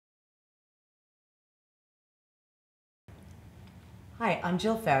Hi, I'm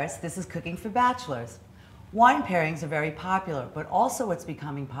Jill Ferris. This is Cooking for Bachelors. Wine pairings are very popular, but also what's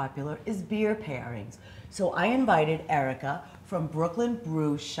becoming popular is beer pairings. So I invited Erica from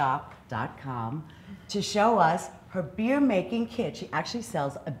BrooklynBrewShop.com to show us her beer making kit. She actually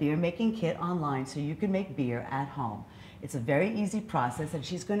sells a beer making kit online so you can make beer at home. It's a very easy process and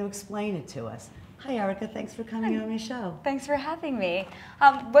she's going to explain it to us. Hi Erica, thanks for coming on my show. Thanks for having me.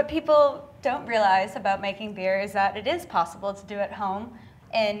 What people don't realize about making beer is that it is possible to do at home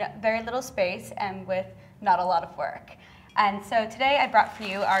in very little space and with not a lot of work. And so today I brought for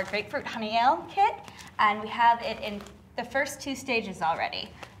you our grapefruit honey ale kit, and we have it in the first two stages already.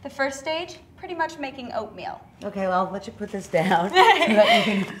 The first stage, pretty much making oatmeal. Okay, well, I'll let you put this down so that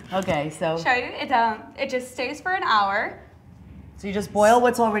you can, okay, so. Show you, it just stays for an hour. So you just boil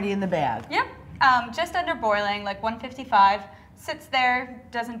what's already in the bag? Yep, just under boiling, like 155. Sits there,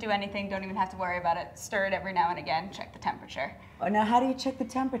 doesn't do anything, don't even have to worry about it. Stir it every now and again, check the temperature. Oh, now how do you check the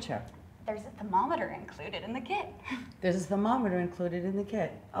temperature? There's a thermometer included in the kit. There's a thermometer included in the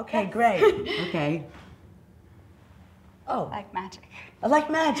kit. Okay, Yes. great. Okay. Oh. Like magic.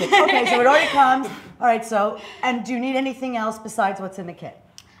 Like magic. Okay, so it already comes. All right, so, and do you need anything else besides what's in the kit?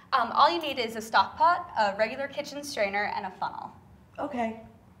 All you need is a stock pot, a regular kitchen strainer, and a funnel. Okay.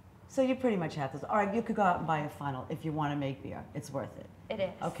 So you pretty much have this. All right, you could go out and buy a funnel if you want to make beer. It's worth it. It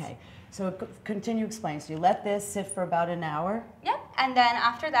is. Okay. So continue explaining. So you let this sit for about an hour? Yep, and then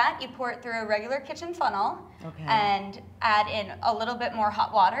after that, you pour it through a regular kitchen funnel. Okay. And add in a little bit more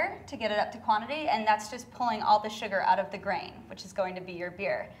hot water to get it up to quantity, and that's just pulling all the sugar out of the grain, which is going to be your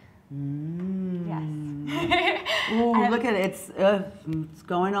beer. Yes. Ooh, look at it. It's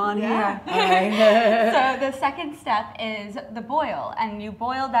going on Yeah. here. All right. So the second step is the boil, and you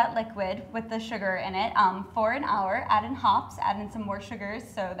boil that liquid with the sugar in it for an hour. Add in hops, add in some more sugars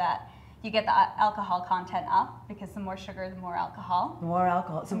so that you get the alcohol content up, because the more sugar, the more alcohol. More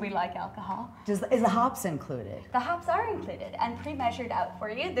alcohol. So we like alcohol. Is the hops included? The hops are included and pre-measured out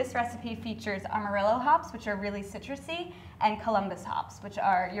for you. This recipe features Amarillo hops, which are really citrusy, and Columbus hops, which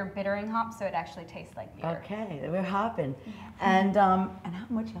are your bittering hops, so it actually tastes like beer. Okay, we're hopping. And how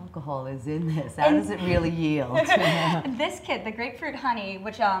much alcohol is in this? How does it really yield? This kit, the grapefruit honey,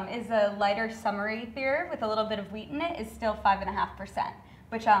 which is a lighter summery beer with a little bit of wheat in it, is still 5.5%.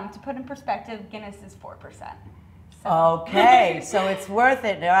 Which, to put in perspective, Guinness is 4%. So. Okay, so it's worth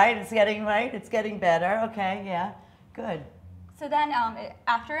it, right? It's getting better. Okay, yeah, good. So then,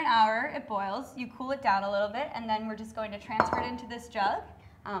 after an hour, it boils. You cool it down a little bit, and then we're just going to transfer it into this jug,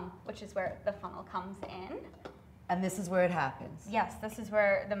 which is where the funnel comes in. And this is where it happens. Yes, this is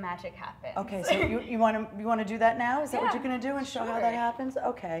where the magic happens. Okay, so you want to do that now? Is that what you're going to do and show how that happens?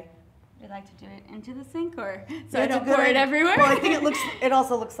 Okay. Would you like to do it into the sink, or so Yeah, I don't pour it everywhere? Well, I think it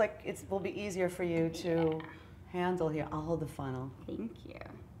also looks like it will be easier for you to handle here. I'll hold the funnel. Thank you.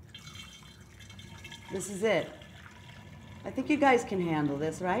 This is it. I think you guys can handle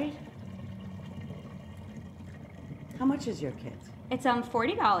this, right? How much is your kit? It's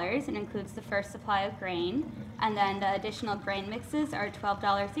 $40 and includes the first supply of grain, and then the additional grain mixes are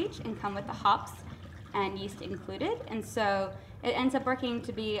 $12 each and come with the hops and yeast included, and so it ends up working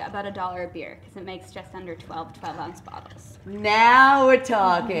to be about $1 a beer because it makes just under 12-ounce bottles. Now we're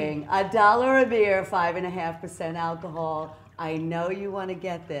talking. $1 a beer, 5.5% alcohol. I know you want to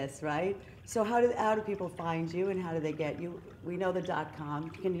get this, right? So how do people find you and how do they get you? We know the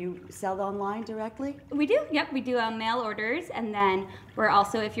 .com. Can you sell online directly? We do, yep. We do mail orders, and then we're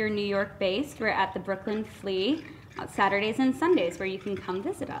also, if you're New York based, we're at the Brooklyn Flea Saturdays and Sundays where you can come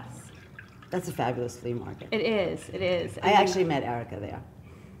visit us. That's a fabulous flea market. It is, it is. I actually met Erica there.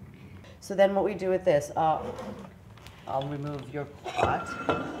 So then what we do with this, I'll remove your pot.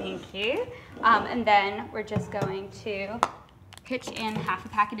 Thank you. And then we're just going to pitch in half a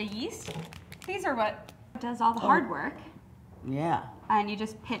packet of yeast. These are what does all the hard work. Yeah. And you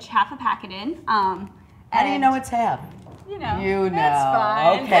just pitch half a packet in. How do you know it's half? You know. You know. That's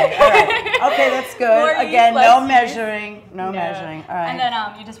fine. Okay, all right. Okay, that's good. More Again, yeast, no less measuring. yeast. No measuring. All right. And then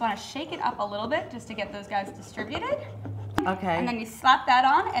you just want to shake it up a little bit just to get those guys distributed. Okay. And then you slap that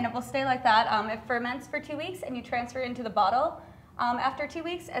on, and it will stay like that. It ferments for 2 weeks, and you transfer it into the bottle after 2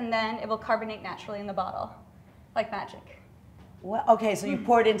 weeks, and then it will carbonate naturally in the bottle, like magic. Well, okay, so you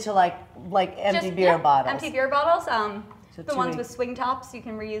pour it into like empty beer bottles. Empty beer bottles. So the ones with swing tops you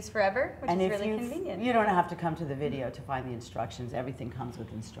can reuse forever, which is really convenient. You don't have to come to the video to find the instructions. Everything comes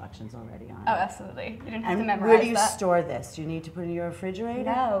with instructions already on it. Oh, absolutely. You don't have to memorize that. Where do you store this? Do you need to put it in your refrigerator?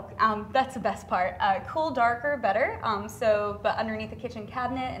 No, that's the best part. Cool, darker, better. But underneath the kitchen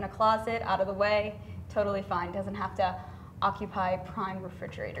cabinet, in a closet, out of the way, totally fine. Doesn't have to occupy prime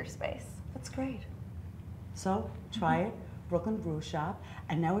refrigerator space. That's great. So, try it. Brooklyn Brew Shop,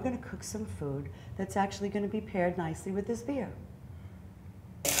 and now we're going to cook some food that's actually going to be paired nicely with this beer.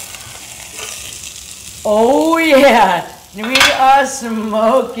 Oh yeah, we are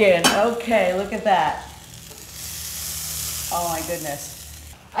smoking. Okay, look at that. Oh my goodness.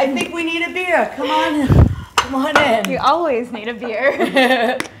 I think we need a beer. Come on, come on in. You always need a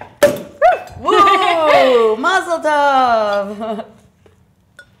beer. Woo! Mazel tov!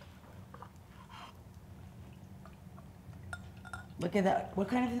 Look at that. What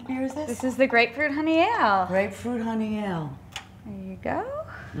kind of beer is this? This is the grapefruit honey ale. Grapefruit honey ale. There you go.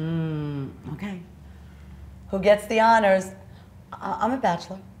 Okay. Who gets the honors? I'm a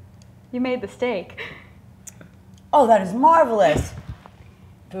bachelor. You made the steak. Oh, that is marvelous.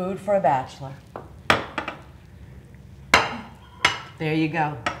 Food for a bachelor. There you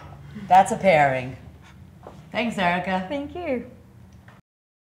go. That's a pairing. Thanks, Erica. Thank you.